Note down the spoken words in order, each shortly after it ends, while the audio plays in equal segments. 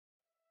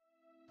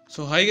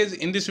So hi guys,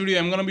 in this video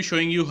I'm gonna be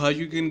showing you how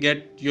you can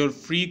get your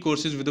free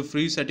courses with the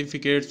free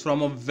certificates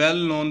from a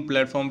well-known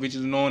platform which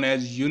is known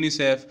as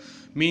UNICEF,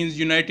 means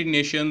United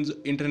Nations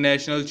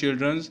International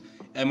Children's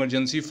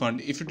Emergency Fund.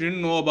 If you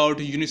didn't know about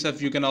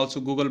UNICEF, you can also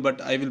Google, but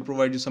I will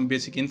provide you some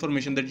basic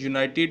information that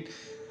United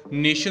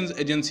Nations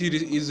Agency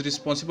is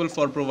responsible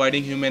for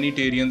providing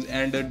humanitarian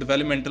and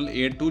developmental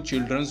aid to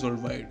children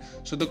worldwide.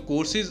 So the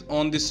courses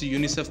on this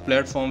UNICEF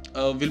platform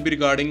will be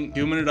regarding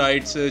human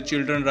rights,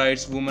 children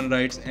rights, women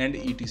rights, and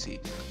etc.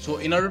 So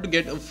in order to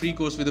get a free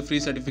course with a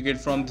free certificate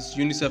from this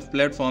UNICEF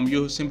platform,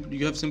 you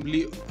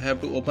simply have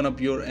to open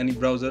up your any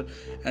browser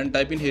and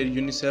type in here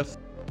UNICEF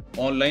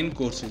Online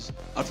Courses.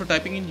 After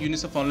typing in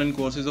UNICEF Online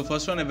Courses, the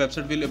first one a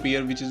website will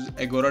appear, which is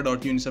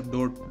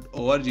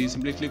agora.unicef.org.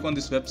 Simply click on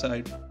this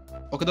website.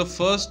 Okay, the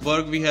first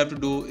work we have to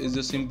do is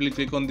just simply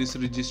click on this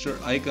register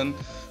icon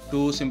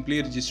to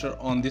simply register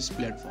on this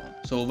platform.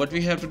 So what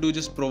we have to do,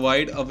 just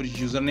provide our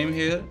username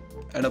here,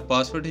 add a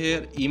password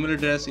here, email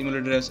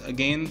address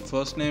again,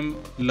 first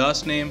name,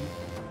 last name,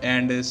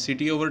 and a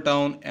city over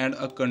town, and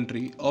a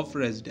country of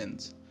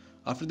residence.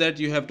 After that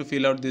you have to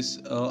fill out this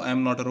I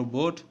am not a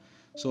robot.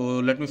 So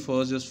let me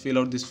first just fill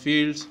out these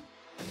fields,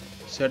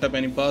 set up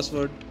any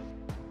password,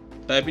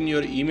 type in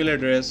your email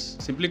address,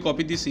 simply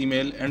copy this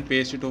email and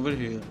paste it over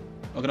here.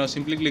 Okay, now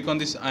simply click on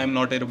this I am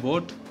not a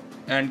robot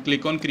and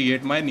click on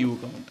create my new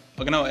account.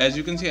 Okay, now as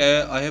you can see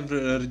I have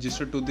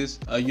registered to this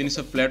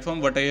UNICEF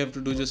platform. What I have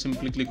to do, just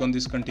simply click on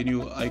this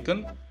continue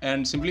icon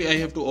and simply I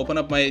have to open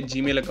up my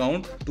Gmail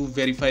account to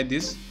verify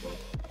this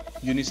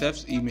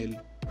UNICEF's email.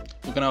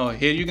 Okay, now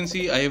here you can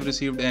see I have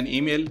received an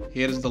email.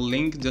 Here is the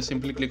link. Just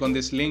simply click on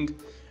this link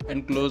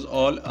and close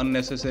all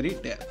unnecessary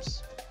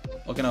tabs.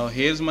 Okay, now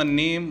here's my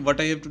name. What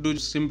I have to do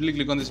is simply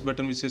click on this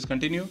button which says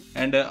continue,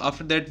 and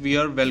after that we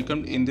are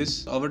welcomed in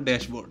this our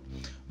dashboard.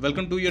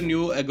 Welcome to your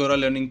new Agora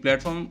learning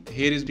platform.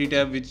 Here is the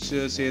tab which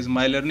says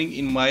my learning.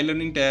 In my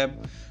learning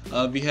tab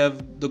we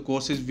have the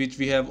courses which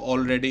we have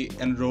already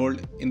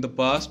enrolled in the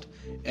past,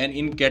 and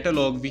in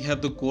catalog we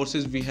have the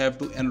courses we have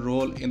to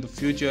enroll in the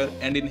future,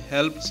 and in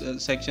help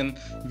section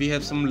we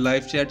have some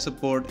live chat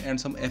support and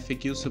some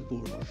FAQ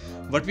support.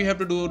 What we have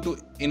to do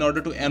in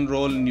order to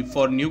enroll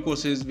for new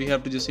courses, we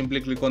have to just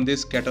simply click on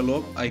this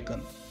catalog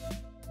icon.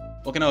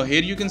 Okay, now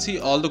here you can see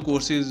all the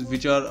courses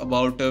which are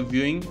about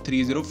viewing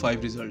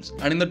 305 results,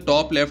 and in the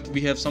top left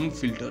we have some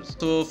filters.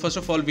 So first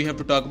of all we have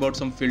to talk about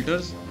some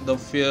filters. The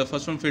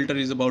first one filter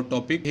is about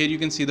topic. Here you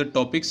can see the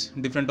topics,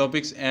 different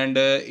topics, and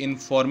in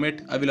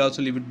format I will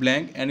also leave it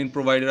blank, and in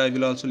provider I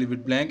will also leave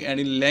it blank, and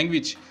in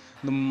language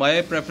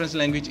my preference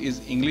language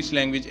is English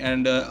language,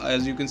 and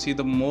as you can see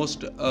the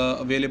most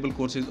available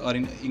courses are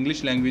in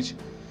English language,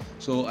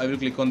 so I will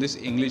click on this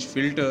English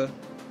filter.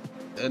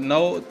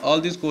 Now all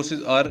these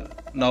courses are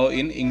now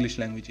in English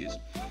languages.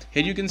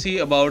 Here you can see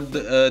about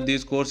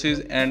these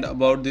courses and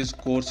about these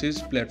courses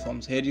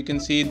platforms. Here you can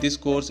see this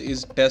course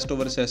is test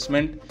over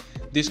assessment,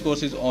 this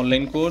course is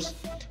online course,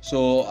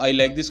 so I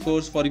like this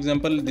course. For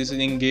example, this is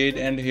engaged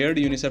and here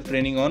UNICEF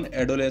training on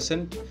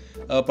adolescent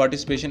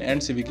participation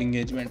and civic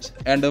engagements.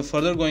 And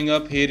further going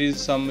up, here is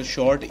some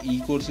short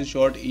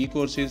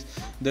e-courses.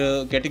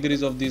 The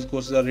categories of these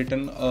courses are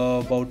written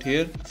about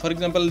here. For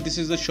example, this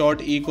is the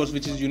short e-course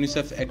which is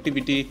UNICEF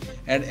activity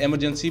and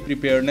emergency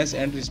preparedness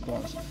and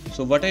response.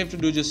 So what I have to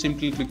do, just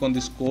simply click on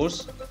this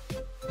course.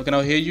 Okay,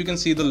 now here you can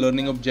see the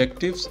learning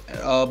objectives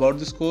about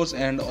this course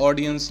and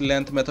audience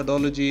length,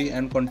 methodology,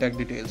 and contact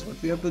details.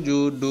 What we have to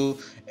do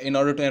in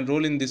order to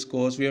enroll in this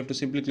course, we have to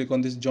simply click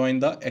on this join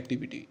the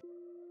activity.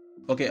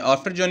 Okay,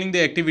 after joining the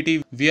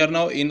activity we are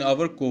now in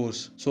our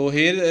course. So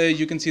here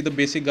you can see the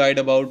basic guide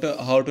about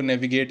how to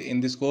navigate in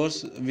this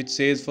course, which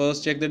says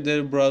first check that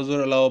the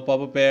browser allow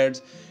pop-up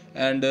ads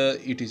and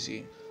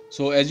etc.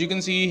 So as you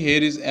can see,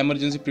 here is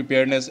emergency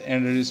preparedness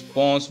and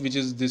response, which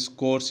is this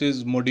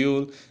course's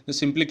module. Just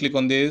simply click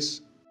on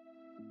this.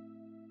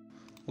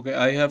 Okay,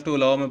 I have to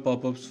allow my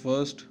pop-ups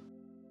first.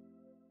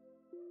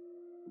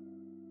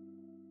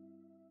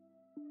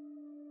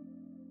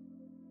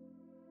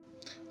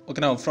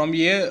 Okay, now from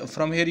here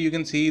you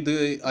can see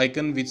the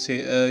icon which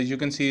say you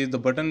can see the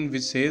button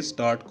which says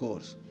start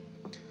course.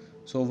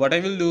 So what I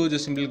will do,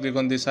 just simply click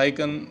on this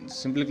icon,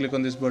 simply click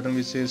on this button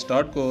which says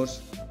start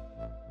course.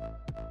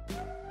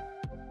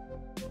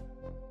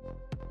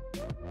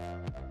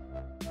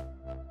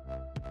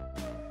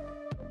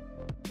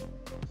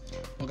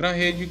 Okay, now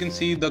here you can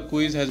see the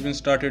quiz has been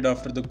started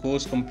after the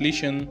course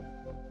completion.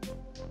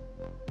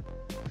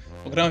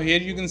 Okay, now here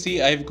you can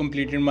see I have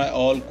completed my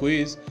all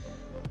quiz.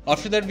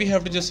 After that we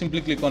have to just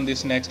simply click on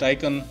this next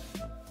icon.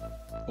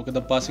 Okay,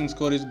 the passing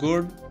score is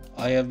good.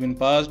 I have been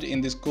passed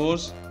in this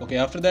course. Okay,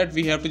 after that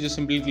we have to just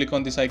simply click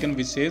on this icon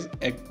which says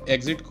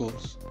exit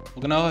course.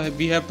 Okay, now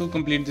we have to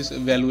complete this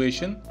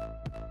evaluation.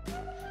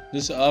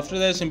 Just after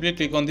that simply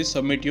click on this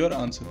submit your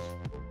answer.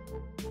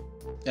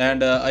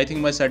 And I think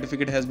my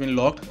certificate has been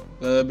locked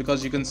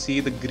because you can see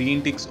the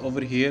green ticks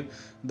over here.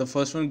 The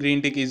first one green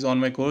tick is on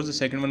my course, the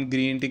second one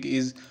green tick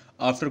is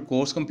after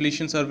course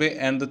completion survey,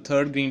 and the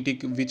third green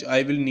tick which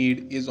I will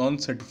need is on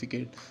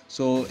certificate.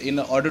 So in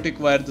order to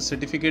acquire the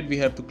certificate, we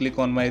have to click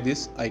on my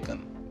this icon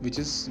which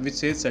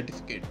says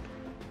certificate.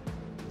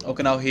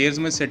 Okay, now here's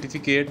my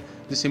certificate.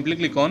 Just simply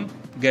click on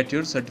get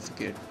your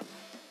certificate.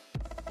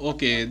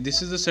 Okay,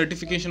 this is the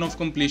certification of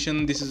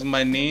completion. This is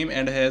my name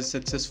and has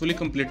successfully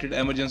completed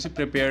emergency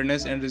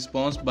preparedness and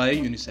response by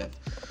UNICEF.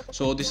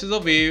 So this is a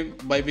way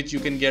by which you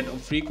can get a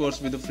free course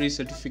with a free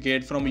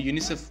certificate from a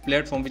UNICEF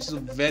platform, which is a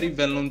very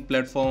well-known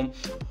platform.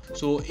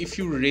 So if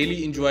you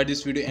really enjoyed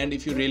this video and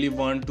if you really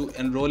want to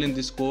enroll in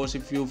this course,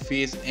 if you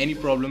face any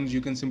problems,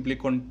 you can simply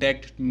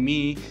contact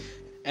me.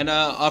 And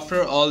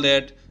after all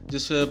that,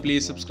 just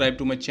please subscribe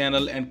to my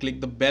channel and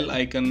click the bell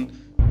icon